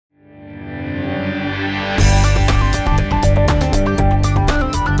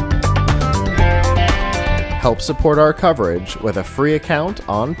Help support our coverage with a free account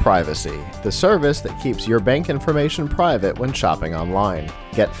on Privacy, the service that keeps your bank information private when shopping online.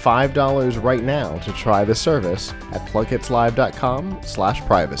 Get $5 right now to try the service at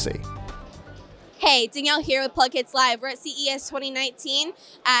plughitslive.com/privacy. Hey, Danielle here with Plug Hits Live. We're at CES 2019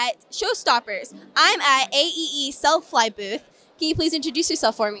 at Showstoppers. I'm at AEE SELFLY booth. Can you please introduce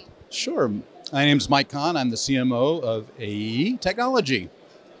yourself for me? Sure. My name is Mike Kahn. I'm the CMO of AEE Technology.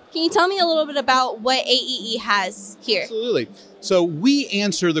 Can you tell me a little bit about what AEE has here? Absolutely. So we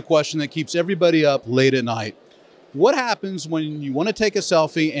answer the question that keeps everybody up late at night. What happens when you want to take a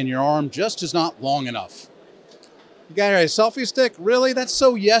selfie and your arm just is not long enough? You got a selfie stick? Really? That's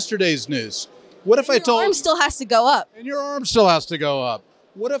so yesterday's news. What if I told your arm still has to go up? And your arm still has to go up.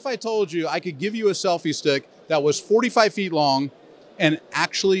 What if I told you I could give you a selfie stick that was 45 feet long and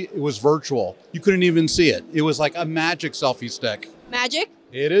actually it was virtual? You couldn't even see it. It was like a magic selfie stick. Magic?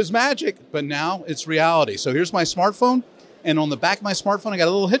 It is magic, but now it's reality. So here's my smartphone, and on the back of my smartphone, I got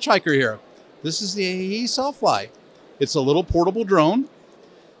a little hitchhiker here. This is the AEE SELFLY. It's a little portable drone.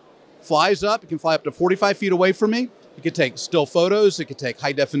 Flies up. It can fly up to 45 feet away from me. It can take still photos. It can take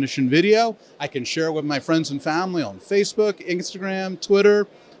high-definition video. I can share it with my friends and family on Facebook, Instagram, Twitter.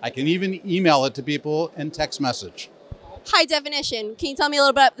 I can even email it to people and text message. High definition. Can you tell me a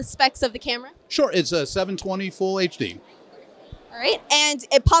little bit about the specs of the camera? Sure. It's a 720 full HD. All right, and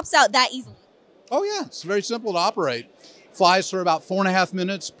it pops out that easily. Oh yeah, it's very simple to operate. Flies for about 4.5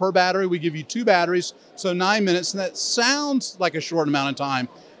 minutes per battery. We give you 2 batteries, so 9 minutes, and that sounds like a short amount of time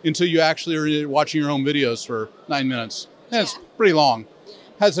until you actually are watching your own videos for 9 minutes. And it's pretty long.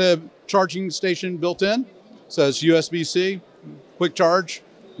 Has a charging station built in, so it's USB-C, quick charge.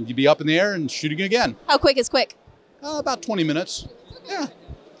 You can be up in the air and shooting again. How quick is quick? About 20 minutes. Yeah.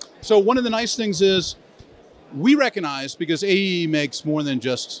 So one of the nice things is we recognize, because AE makes more than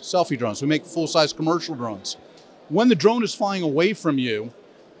just selfie drones, we make full-size commercial drones. When the drone is flying away from you,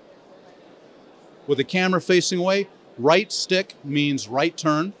 with the camera facing away, right stick means right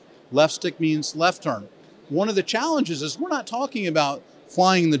turn, left stick means left turn. One of the challenges is we're not talking about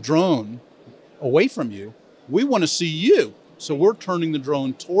flying the drone away from you. We want to see you, so we're turning the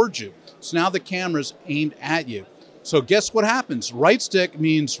drone towards you. So now the camera's aimed at you. So guess what happens? Right stick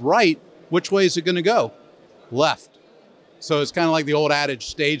means right. Which way is it going to go? Left. So it's kind of like the old adage,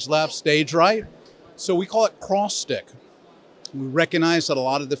 stage left, stage right. So we call it cross stick. We recognize that a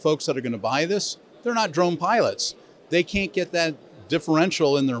lot of the folks that are going to buy this, they're not drone pilots. They can't get that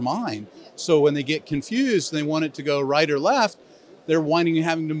differential in their mind. So when they get confused and they want it to go right or left, they're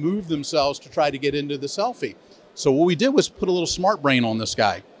having to move themselves to try to get into the selfie. So what we did was put a little smart brain on this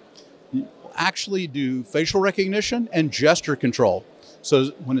guy. Actually do facial recognition and gesture control.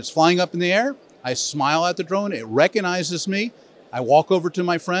 So when it's flying up in the air, I smile at the drone, it recognizes me. I walk over to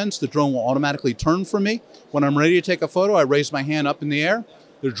my friends, the drone will automatically turn from me. When I'm ready to take a photo, I raise my hand up in the air.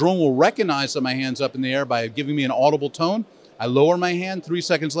 The drone will recognize that my hand's up in the air by giving me an audible tone. I lower my hand, 3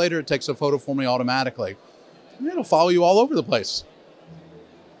 seconds later, it takes a photo for me automatically. And it'll follow you all over the place.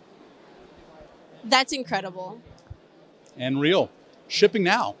 That's incredible. And real. Shipping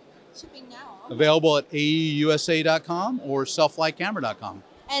now. Shipping now. Available at aeusa.com or selflycamera.com.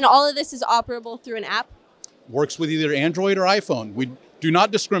 And all of this is operable through an app? Works with either Android or iPhone. We do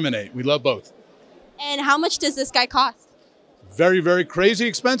not discriminate. We love both. And how much does this guy cost? Very, very crazy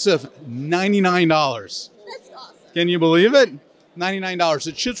expensive. $99. That's awesome. Can you believe it? $99.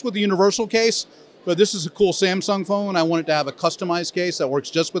 It ships with the universal case, but this is a cool Samsung phone. I want it to have a customized case that works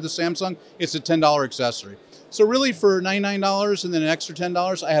just with the Samsung. It's a $10 accessory. So really for $99 and then an extra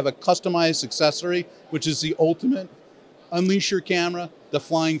 $10, I have a customized accessory, which is the ultimate unleash your camera, the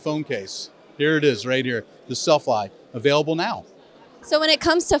flying phone case. Here it is right here, the SELFLY, available now. So when it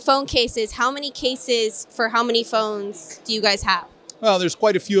comes to phone cases, how many cases for how many phones do you guys have? Well, there's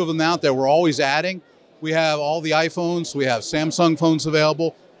quite a few of them out there. We're always adding. We have all the iPhones, we have Samsung phones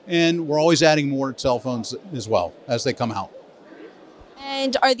available, and we're always adding more cell phones as well as they come out.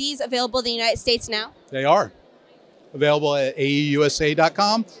 And are these available in the United States now? They are. Available at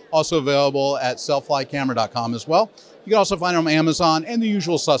aeusa.com, also available at selflycamera.com as well. You can also find them on Amazon and the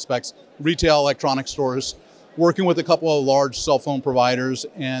usual suspects, retail electronic stores, working with a couple of large cell phone providers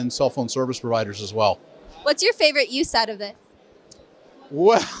and cell phone service providers as well. What's your favorite use out of this?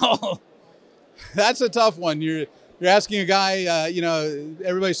 Well, that's a tough one. You're asking a guy,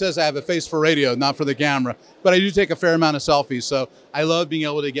 everybody says I have a face for radio, not for the camera, but I do take a fair amount of selfies. So I love being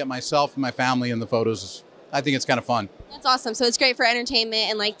able to get myself and my family in the photos. I think it's kind of fun. That's awesome. So it's great for entertainment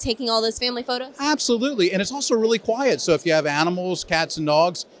and like taking all those family photos? Absolutely. And it's also really quiet. So if you have animals, cats and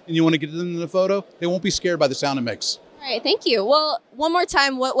dogs, and you want to get them in the photo, they won't be scared by the sound it makes. All right. Thank you. Well, one more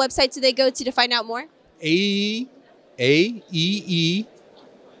time, what website do they go to find out more?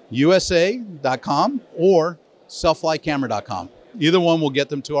 AEEUSA.com or selflycamera.com. Either one will get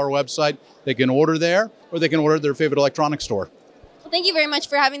them to our website. They can order there, or they can order at their favorite electronics store. Well, thank you very much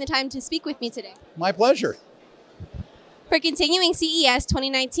for having the time to speak with me today. My pleasure. For continuing CES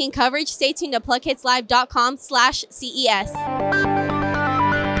 2019 coverage, stay tuned to plughitslive.com/CES.